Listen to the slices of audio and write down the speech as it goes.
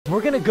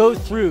we're gonna go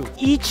through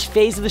each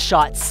phase of the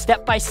shot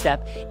step by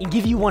step and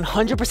give you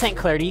 100%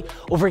 clarity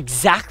over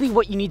exactly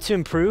what you need to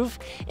improve.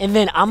 And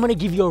then I'm gonna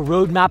give you a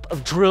roadmap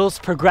of drills,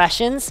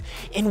 progressions,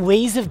 and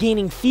ways of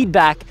gaining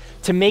feedback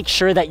to make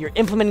sure that you're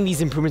implementing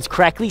these improvements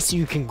correctly so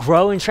you can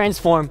grow and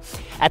transform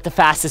at the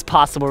fastest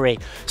possible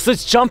rate. So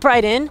let's jump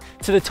right in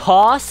to the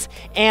toss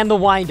and the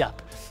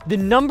windup. The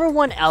number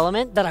one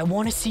element that I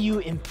want to see you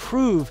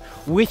improve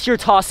with your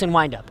toss and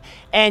windup.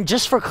 And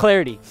just for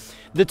clarity,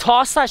 the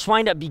toss /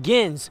 windup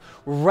begins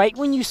right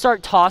when you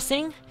start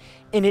tossing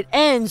and it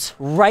ends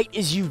right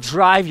as you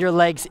drive your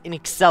legs and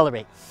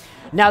accelerate.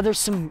 Now there's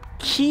some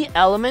key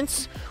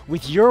elements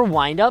with your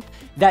windup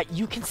that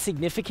you can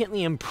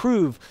significantly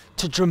improve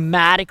to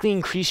dramatically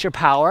increase your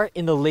power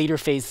in the later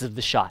phases of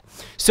the shot.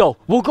 So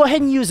we'll go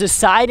ahead and use a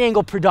side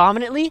angle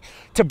predominantly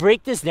to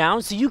break this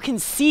down so you can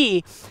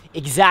see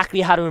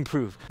exactly how to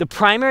improve. The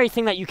primary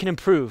thing that you can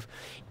improve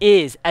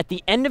is at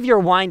the end of your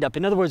windup.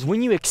 In other words,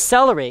 when you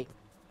accelerate,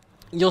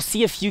 you'll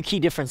see a few key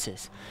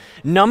differences.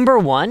 Number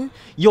one,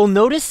 you'll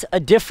notice a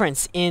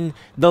difference in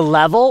the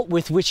level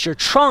with which your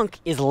trunk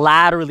is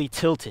laterally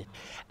tilted.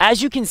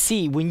 As you can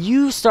see, when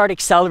you start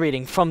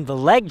accelerating from the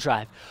leg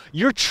drive,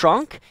 your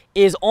trunk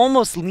is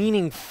almost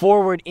leaning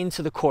forward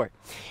into the court.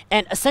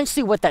 And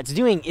essentially what that's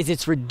doing is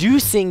it's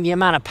reducing the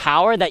amount of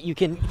power that you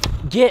can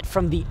get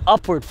from the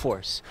upward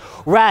force.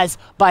 Whereas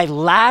by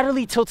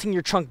laterally tilting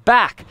your trunk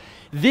back,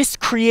 this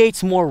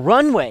creates more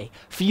runway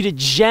for you to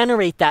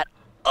generate that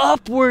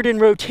upward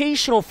and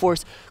rotational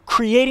force,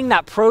 creating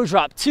that pro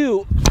drop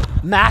to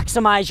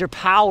maximize your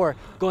power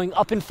going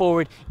up and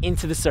forward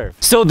into the serve.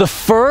 So the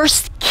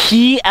first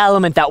key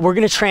element that we're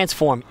gonna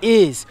transform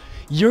is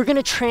you're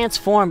gonna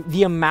transform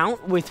the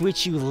amount with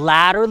which you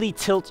laterally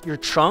tilt your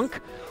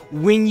trunk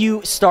when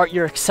you start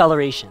your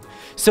acceleration.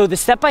 So the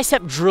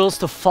step-by-step drills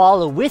to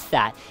follow with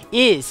that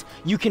is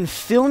you can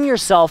film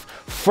yourself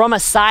from a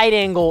side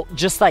angle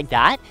just like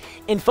that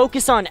and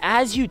focus on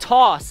as you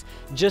toss,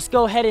 just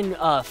go ahead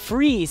and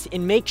freeze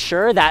and make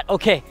sure that,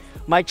 okay,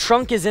 my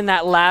trunk is in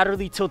that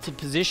laterally tilted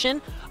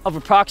position of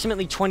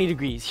approximately 20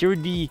 degrees. Here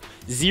would be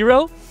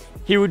 0,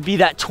 here would be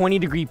that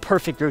 20-degree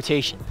perfect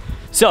rotation.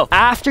 So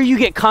after you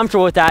get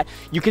comfortable with that,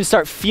 you can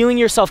start feeling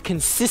yourself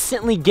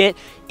consistently get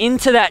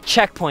into that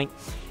checkpoint.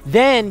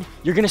 Then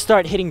you're gonna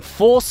start hitting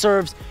full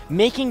serves,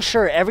 making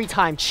sure every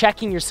time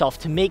checking yourself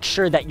to make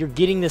sure that you're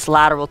getting this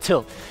lateral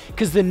tilt.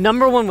 Because the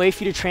number one way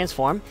for you to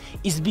transform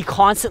is to be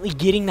constantly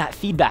getting that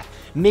feedback,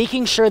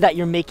 making sure that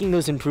you're making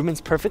those improvements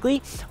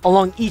perfectly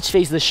along each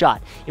phase of the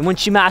shot. And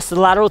once you master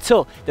the lateral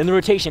tilt, then the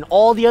rotation,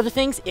 all the other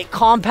things, it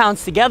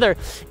compounds together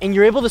and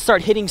you're able to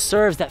start hitting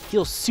serves that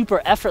feel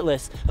super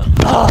effortless.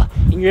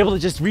 And you're able to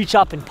just reach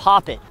up and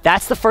pop it.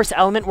 That's the first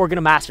element we're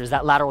gonna master, is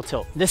that lateral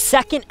tilt. The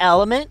second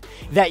element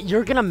that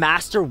you're gonna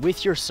master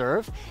with your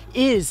serve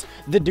is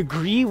the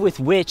degree with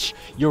which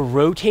you're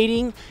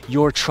rotating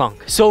your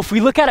trunk. So if we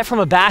look at it from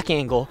a back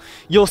angle,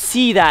 you'll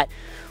see that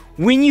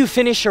when you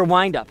finish your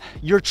windup,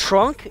 your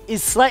trunk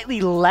is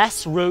slightly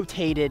less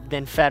rotated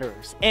than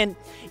Federer's. And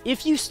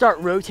if you start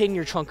rotating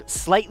your trunk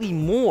slightly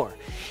more,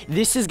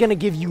 this is gonna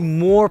give you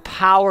more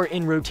power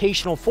and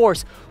rotational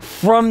force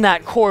from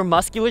that core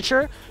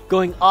musculature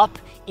going up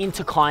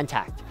into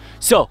contact.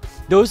 So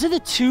those are the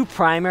two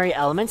primary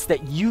elements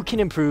that you can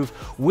improve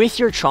with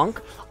your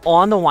trunk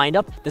on the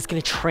windup that's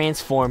gonna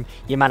transform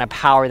the amount of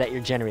power that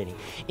you're generating.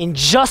 And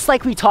just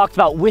like we talked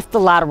about with the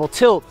lateral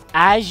tilt,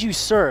 as you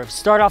serve,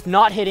 start off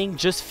not hitting,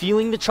 just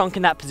feeling the trunk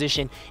in that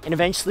position and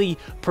eventually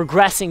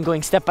progressing,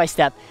 going step by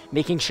step,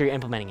 making sure you're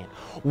implementing it.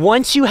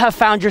 Once you have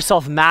found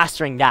yourself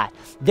mastering that,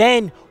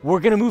 then we're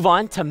gonna move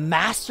on to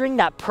mastering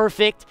that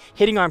perfect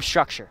hitting arm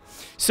structure.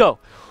 So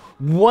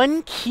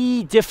one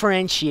key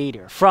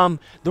differentiator from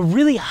the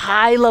really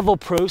high level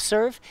pro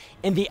serve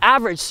and the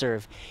average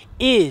serve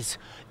is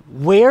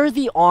where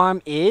the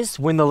arm is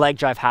when the leg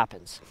drive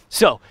happens.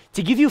 So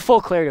to give you full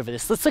clarity over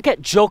this, let's look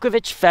at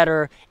Djokovic,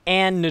 Federer,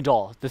 and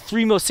Nadal, the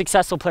three most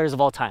successful players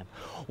of all time.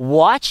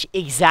 Watch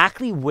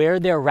exactly where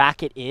their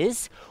racket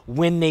is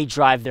when they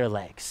drive their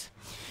legs.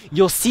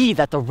 You'll see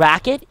that the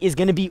racket is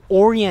gonna be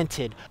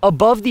oriented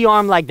above the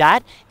arm like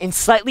that and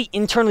slightly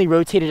internally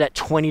rotated at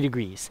 20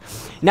 degrees.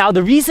 Now,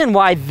 the reason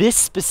why this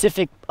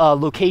specific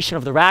location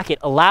of the racket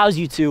allows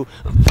you to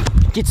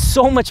get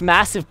so much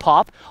massive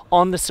pop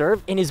on the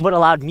serve and is what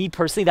allowed me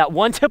personally, that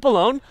one tip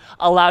alone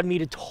allowed me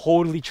to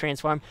totally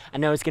transform. I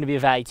know it's gonna be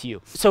of value to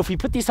you. So if we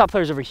put these top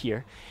players over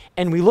here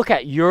and we look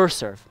at your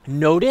serve,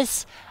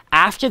 notice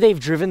after they've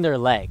driven their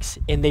legs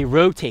and they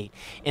rotate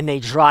and they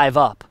drive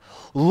up,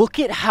 look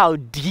at how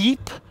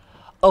deep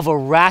of a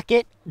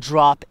racket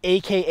drop,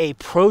 AKA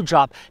pro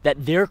drop,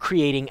 that they're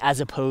creating as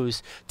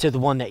opposed to the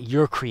one that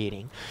you're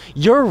creating.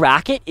 Your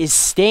racket is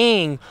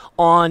staying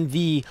on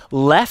the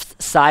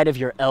left side of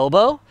your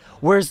elbow,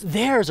 whereas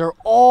theirs are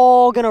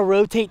all gonna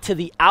rotate to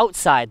the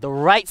outside, the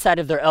right side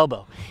of their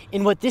elbow.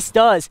 And what this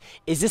does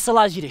is this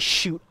allows you to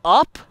shoot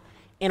up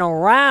and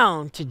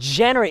around to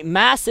generate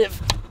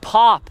massive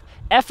pop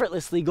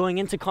effortlessly going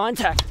into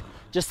contact,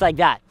 just like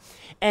that.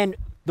 And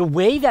the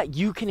way that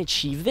you can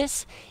achieve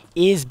this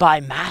is by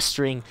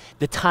mastering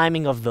the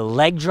timing of the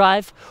leg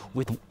drive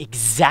with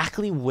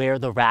exactly where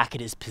the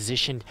racket is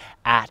positioned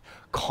at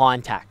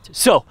contact.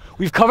 So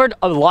we've covered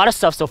a lot of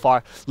stuff so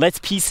far. Let's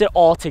piece it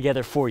all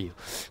together for you.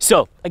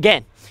 So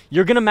again,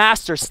 you're gonna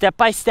master step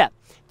by step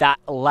that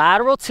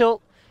lateral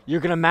tilt,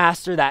 you're gonna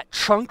master that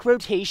trunk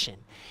rotation,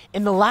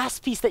 and the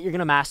last piece that you're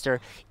gonna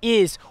master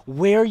is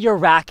where your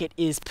racket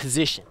is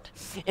positioned.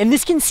 And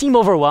this can seem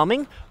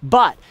overwhelming,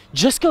 but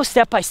just go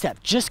step by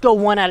step. Just go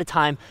one at a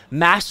time,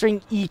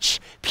 mastering each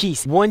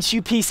piece. Once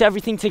you piece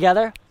everything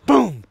together,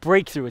 boom,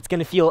 breakthrough. It's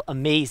gonna feel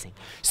amazing.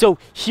 So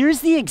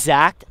here's the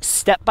exact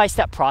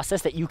step-by-step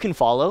process that you can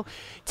follow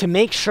to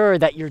make sure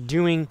that you're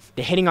doing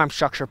the hitting arm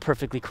structure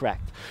perfectly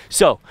correct.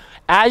 So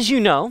as you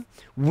know,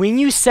 when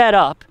you set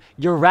up,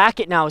 your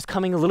racket now is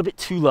coming a little bit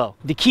too low.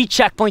 The key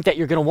checkpoint that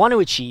you're gonna want to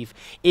achieve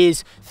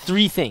is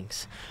 3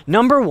 things.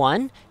 Number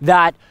 1,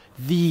 that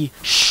the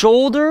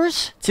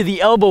shoulders to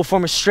the elbow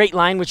form a straight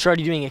line, which you're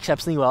already doing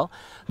exceptionally well.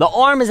 The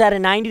arm is at a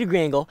 90-degree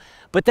angle,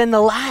 but then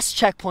the last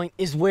checkpoint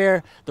is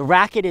where the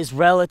racket is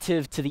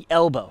relative to the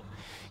elbow.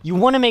 You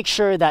want to make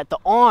sure that the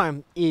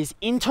arm is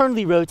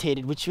internally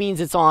rotated, which means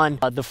it's on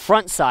the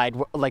front side,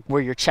 like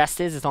where your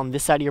chest is, it's on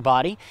this side of your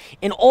body,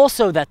 and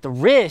also that the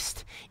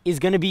wrist is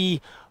going to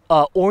be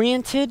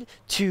oriented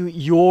to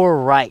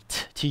your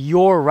right,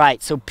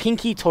 so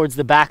pinky towards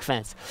the back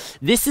fence.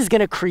 This is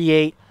going to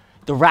create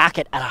the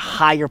racket at a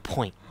higher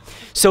point.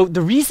 So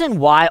the reason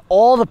why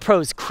all the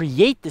pros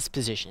create this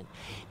position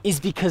is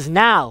because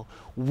now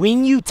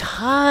when you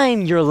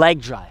time your leg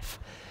drive,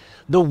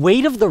 the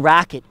weight of the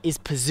racket is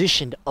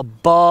positioned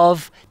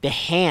above the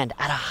hand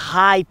at a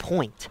high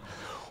point,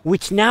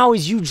 which now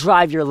as you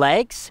drive your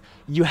legs,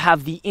 you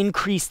have the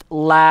increased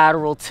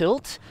lateral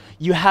tilt,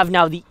 you have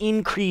now the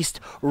increased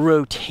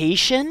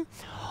rotation.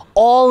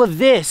 All of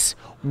this,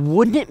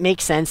 wouldn't it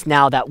make sense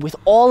now that with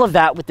all of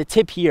that, with the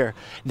tip here,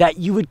 that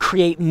you would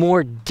create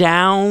more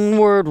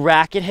downward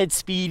racket head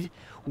speed,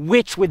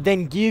 which would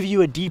then give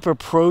you a deeper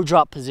pro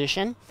drop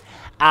position?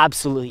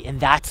 Absolutely, and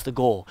that's the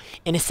goal.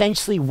 And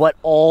essentially what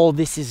all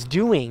this is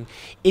doing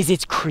is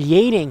it's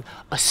creating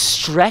a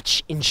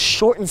stretch and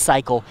shorten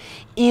cycle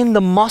in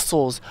the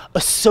muscles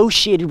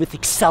associated with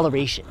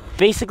acceleration.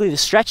 Basically, the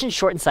stretch and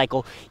shorten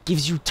cycle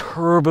gives you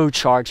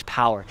turbocharged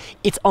power.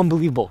 It's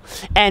unbelievable.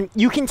 And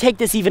you can take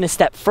this even a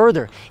step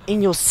further,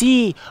 and you'll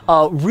see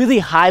really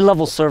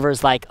high-level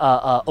servers like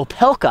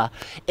Opelka,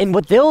 and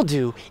what they'll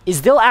do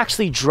is they'll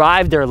actually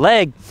drive their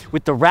leg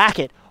with the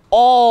racket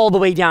all the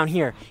way down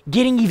here,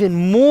 getting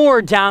even more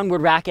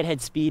downward racket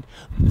head speed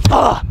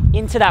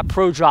into that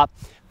pro drop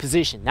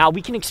position. Now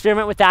we can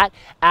experiment with that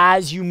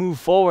as you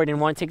move forward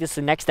and want to take this to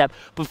the next step,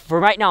 but for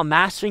right now,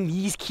 mastering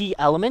these key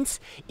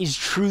elements is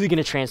truly going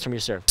to transform your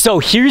serve. So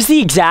here's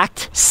the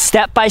exact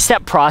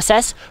step-by-step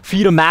process for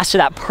you to master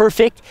that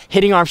perfect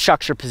hitting arm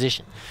structure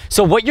position.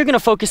 So what you're going to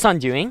focus on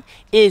doing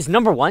is,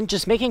 number 1,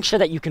 just making sure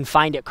that you can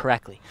find it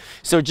correctly.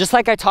 So just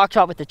like I talked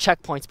about with the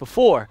checkpoints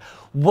before,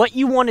 what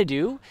you want to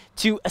do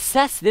to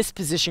assess this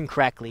position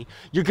correctly,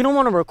 you're going to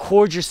want to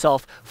record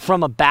yourself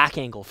from a back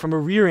angle, from a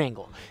rear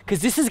angle,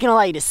 because this is going to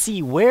allow you to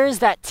see where is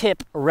that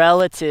tip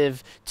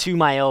relative to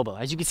my elbow.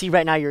 As you can see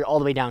right now, you're all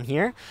the way down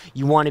here.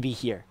 You want to be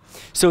here.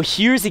 So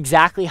here's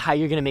exactly how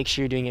you're going to make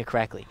sure you're doing it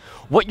correctly.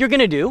 What you're going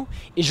to do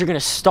is you're going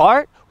to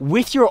start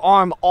with your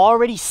arm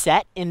already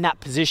set in that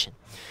position.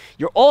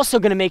 You're also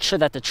going to make sure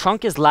that the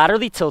trunk is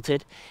laterally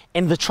tilted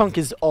and the trunk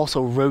is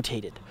also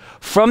rotated.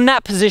 From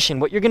that position,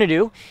 what you're going to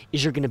do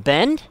is you're going to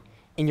bend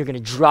and you're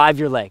going to drive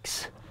your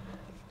legs.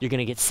 You're going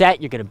to get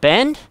set, you're going to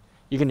bend,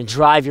 you're going to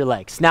drive your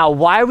legs. Now,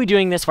 why are we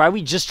doing this? Why are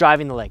we just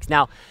driving the legs?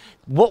 Now,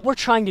 what we're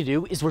trying to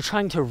do is we're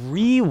trying to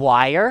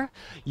rewire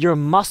your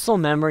muscle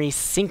memory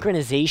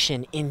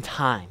synchronization in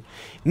time.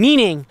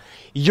 Meaning,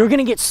 you're going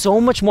to get so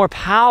much more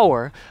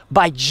power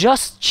by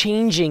just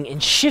changing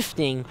and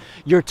shifting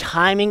your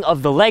timing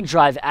of the leg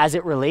drive as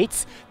it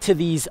relates to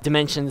these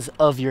dimensions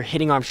of your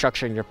hitting arm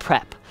structure and your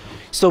prep.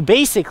 So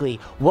basically,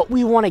 what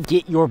we want to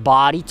get your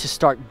body to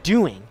start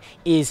doing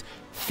is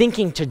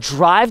thinking to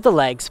drive the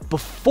legs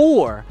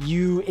before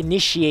you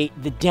initiate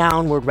the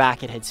downward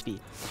racket head speed.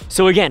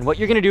 So again, what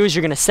you're going to do is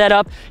you're going to set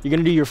up, you're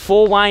going to do your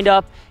full wind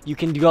up, you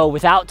can go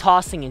without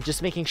tossing and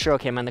just making sure,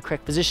 okay, I'm in the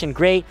correct position,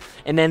 great,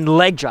 and then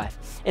leg drive.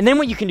 And then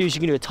what you can do is you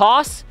can do a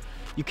toss,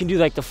 you can do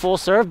like the full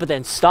serve, but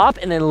then stop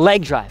and then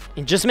leg drive.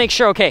 And just make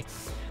sure, okay,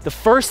 the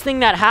first thing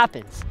that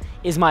happens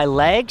is my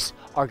legs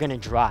are going to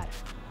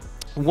drive.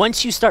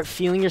 Once you start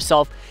feeling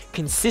yourself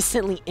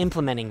consistently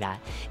implementing that,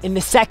 in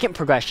the second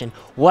progression,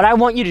 what I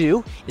want you to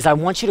do is I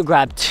want you to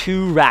grab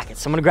 2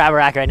 rackets. So I'm gonna grab a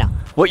racket right now.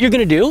 What you're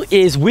gonna do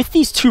is with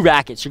these 2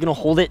 rackets, you're gonna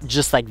hold it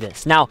just like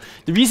this. Now,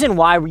 the reason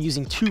why we're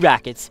using 2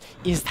 rackets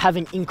is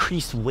having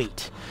increased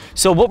weight.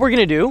 So what we're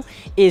gonna do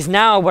is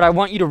now what I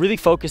want you to really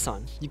focus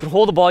on. You can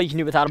hold the ball, you can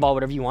do it without a ball,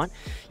 whatever you want.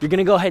 You're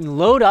gonna go ahead and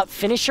load up,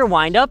 finish your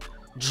wind up,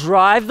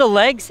 drive the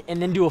legs,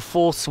 and then do a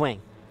full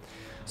swing.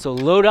 So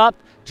load up,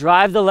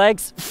 drive the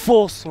legs,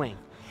 full swing.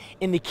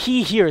 And the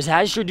key here is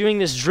as you're doing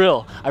this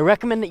drill, I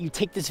recommend that you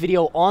take this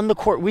video on the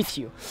court with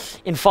you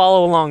and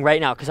follow along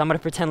right now, because I'm gonna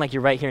pretend like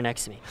you're right here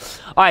next to me.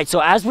 All right, so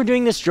as we're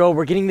doing this drill,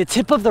 we're getting the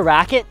tip of the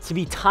racket to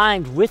be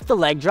timed with the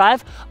leg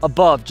drive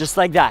above, just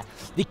like that.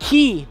 The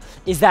key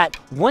is that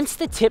once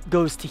the tip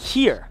goes to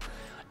here,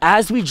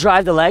 as we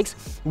drive the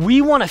legs,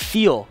 we wanna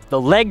feel the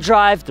leg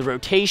drive, the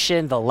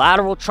rotation, the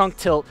lateral trunk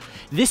tilt.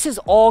 This is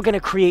all gonna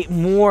create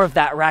more of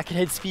that racket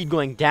head speed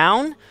going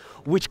down,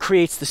 which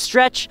creates the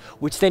stretch,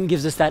 which then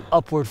gives us that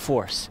upward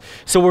force.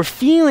 So we're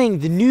feeling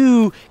the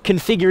new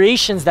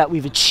configurations that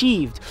we've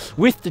achieved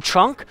with the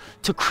trunk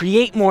to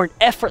create more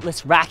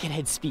effortless racket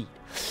head speed.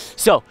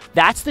 So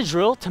that's the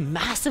drill to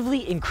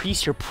massively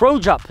increase your pro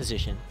drop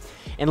position.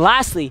 And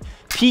lastly,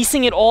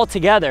 piecing it all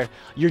together,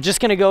 you're just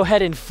gonna go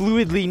ahead and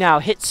fluidly now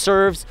hit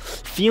serves,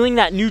 feeling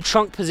that new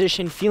trunk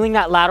position, feeling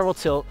that lateral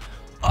tilt.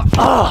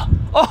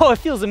 Oh, it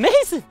feels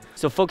amazing.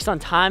 So focus on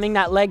timing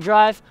that leg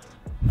drive.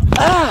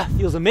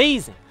 Feels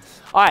amazing.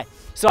 All right,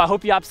 so I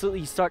hope you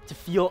absolutely start to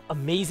feel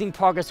amazing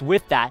progress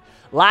with that.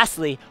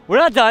 Lastly, we're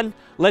not done.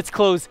 Let's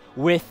close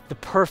with the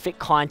perfect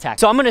contact.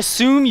 So I'm gonna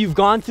assume you've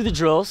gone through the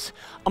drills.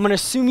 I'm gonna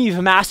assume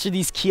you've mastered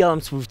these key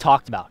elements we've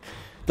talked about.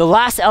 The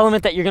last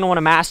element that you're gonna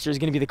wanna master is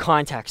gonna be the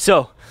contact.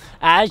 So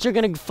as you're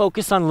gonna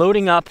focus on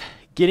loading up,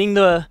 getting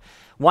the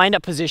wind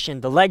up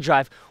position, the leg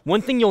drive,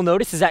 one thing you'll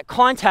notice is that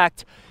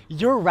contact,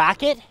 your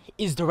racket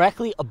is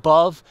directly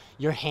above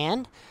your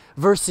hand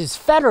versus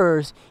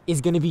Federer's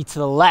is gonna be to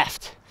the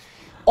left.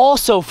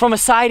 Also, from a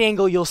side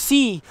angle, you'll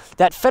see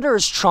that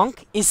Federer's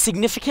trunk is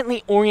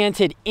significantly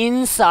oriented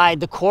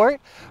inside the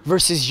court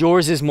versus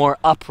yours is more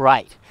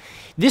upright.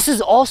 This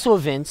is also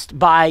evinced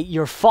by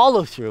your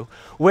follow through,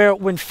 where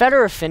when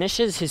Federer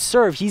finishes his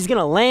serve, he's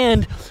gonna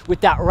land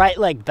with that right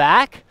leg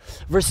back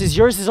versus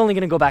yours is only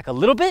gonna go back a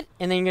little bit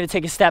and then you're gonna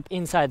take a step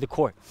inside the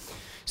court.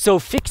 So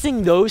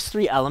fixing those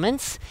three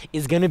elements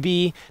is gonna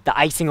be the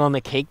icing on the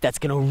cake that's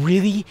gonna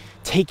really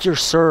take your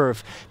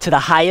serve to the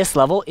highest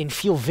level and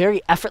feel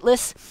very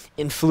effortless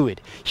and fluid.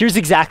 Here's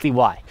exactly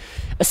why.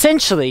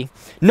 Essentially,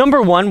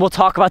 number one, we'll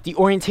talk about the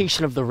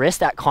orientation of the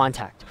wrist at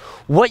contact.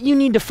 What you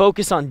need to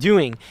focus on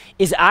doing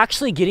is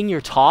actually getting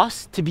your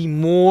toss to be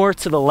more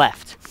to the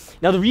left.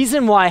 Now, the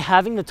reason why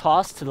having the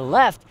toss to the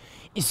left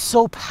is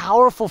so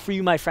powerful for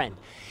you, my friend,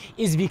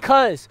 is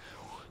because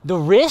the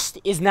wrist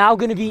is now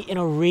going to be in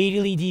a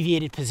radially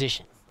deviated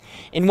position.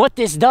 And what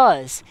this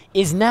does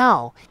is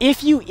now,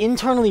 if you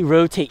internally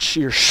rotate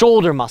your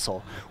shoulder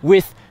muscle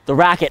with the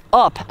racket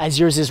up as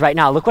yours is right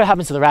now, look what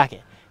happens to the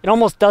racket. It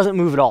almost doesn't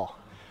move at all.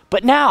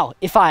 But now,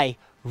 if I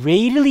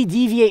radially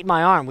deviate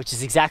my arm, which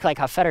is exactly like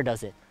how Federer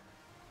does it,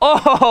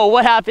 oh,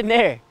 what happened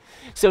there?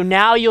 So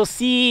now you'll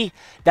see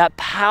that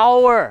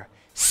power,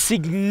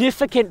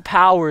 significant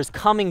power is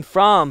coming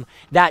from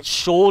that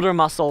shoulder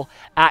muscle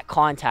at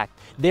contact,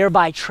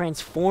 thereby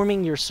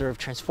transforming your serve,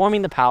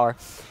 transforming the power,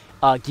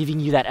 giving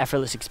you that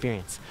effortless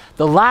experience.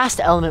 The last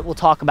element we'll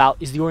talk about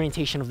is the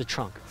orientation of the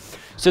trunk.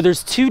 So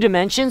there's two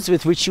dimensions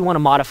with which you want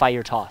to modify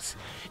your toss.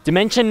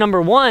 Dimension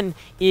number one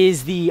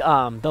is the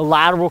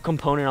lateral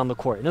component on the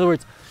court. In other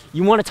words,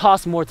 you want to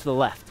toss more to the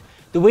left.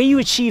 The way you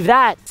achieve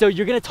that, so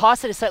you're going to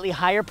toss at a slightly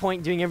higher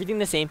point, doing everything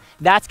the same.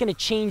 That's going to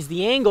change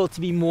the angle to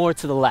be more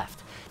to the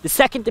left. The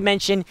second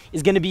dimension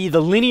is going to be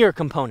the linear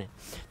component.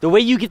 The way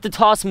you get the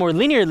toss more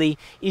linearly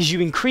is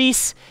you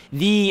increase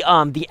the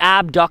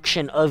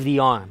abduction of the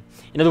arm.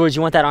 In other words,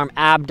 you want that arm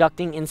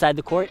abducting inside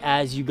the court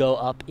as you go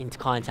up into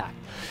contact.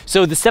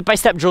 So the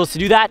step-by-step drills to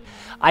do that,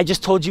 I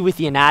just told you with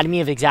the anatomy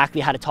of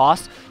exactly how to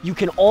toss. You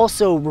can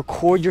also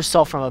record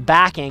yourself from a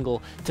back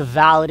angle to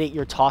validate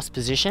your toss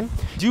position.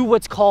 Do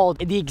what's called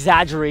the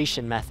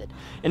exaggeration method.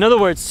 In other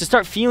words, to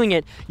start feeling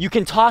it, you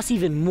can toss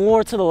even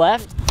more to the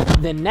left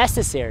than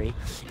necessary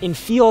and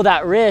feel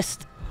that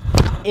wrist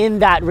in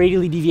that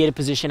radially deviated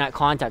position at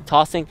contact,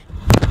 tossing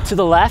to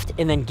the left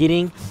and then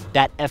getting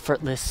that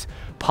effortless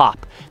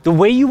pop. The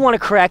way you want to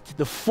correct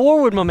the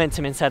forward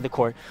momentum inside the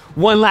court,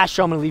 one last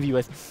drill I'm going to leave you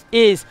with,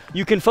 is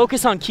you can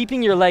focus on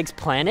keeping your legs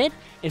planted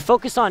and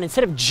focus on,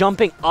 instead of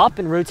jumping up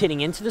and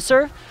rotating into the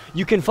serve,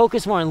 you can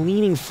focus more on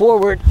leaning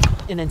forward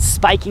and then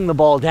spiking the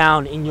ball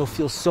down, and you'll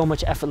feel so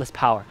much effortless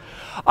power.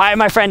 All right,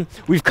 my friend,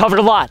 we've covered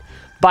a lot.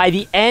 By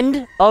the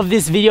end of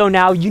this video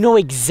now, you know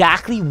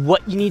exactly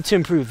what you need to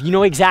improve. You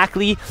know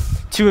exactly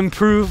to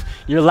improve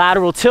your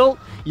lateral tilt,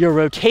 your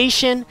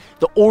rotation,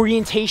 the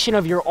orientation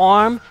of your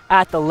arm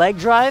at the leg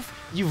drive.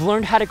 You've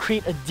learned how to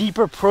create a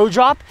deeper pro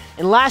drop.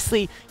 And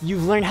lastly,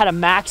 you've learned how to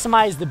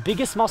maximize the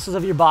biggest muscles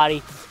of your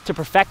body to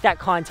perfect that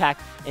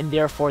contact and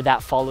therefore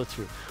that follow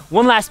through.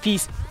 One last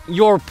piece,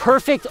 your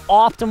perfect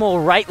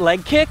optimal right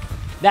leg kick,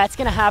 that's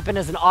gonna happen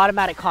as an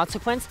automatic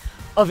consequence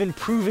of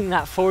improving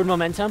that forward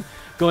momentum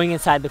going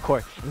inside the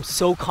court. I'm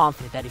so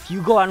confident that if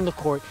you go out on the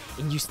court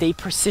and you stay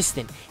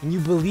persistent and you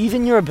believe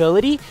in your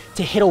ability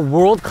to hit a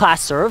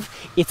world-class serve,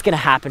 it's gonna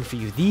happen for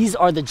you. These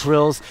are the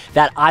drills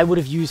that I would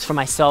have used for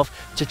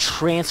myself to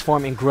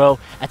transform and grow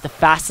at the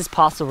fastest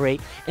possible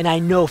rate. And I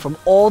know from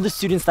all the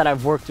students that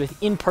I've worked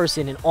with in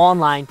person and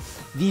online,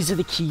 these are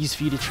the keys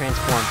for you to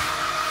transform.